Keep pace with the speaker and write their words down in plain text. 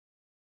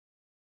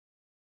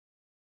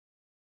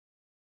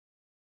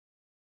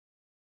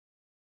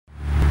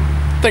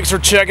Thanks for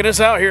checking us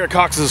out here at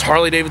Cox's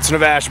Harley-Davidson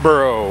of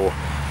Asheboro.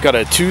 Got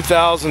a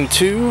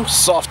 2002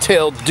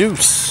 Softail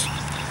Deuce.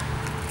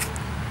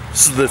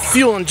 This is the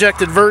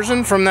fuel-injected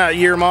version from that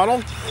year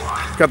model.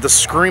 Got the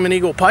Screaming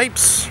Eagle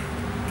pipes.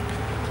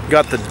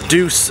 Got the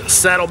Deuce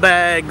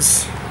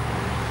saddlebags.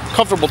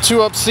 Comfortable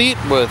 2-up seat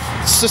with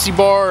sissy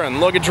bar and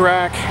luggage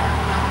rack.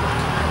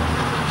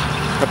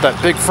 Got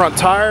that big front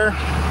tire.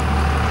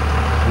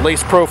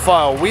 Lace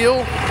profile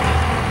wheel.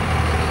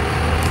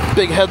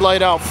 Big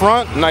headlight out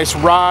front. Nice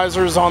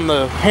risers on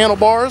the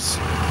handlebars.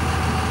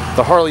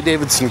 The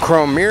Harley-Davidson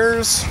chrome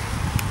mirrors.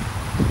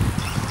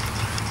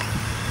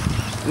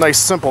 Nice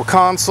simple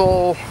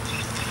console.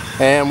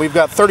 And we've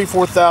got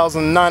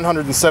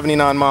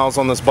 34,979 miles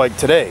on this bike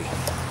today.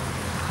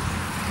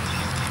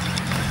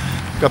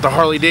 Got the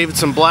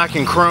Harley-Davidson black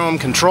and chrome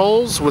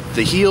controls with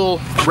the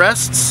heel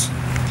rests.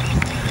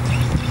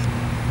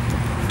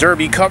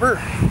 Derby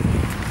cover.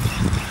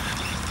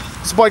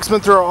 This bike's been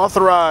through our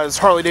authorized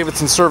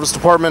Harley-Davidson service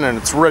department and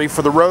it's ready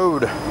for the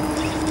road.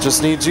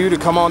 Just needs you to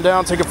come on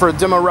down, take it for a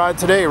demo ride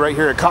today right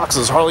here at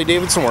Cox's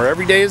Harley-Davidson, where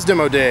every day is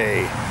demo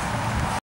day.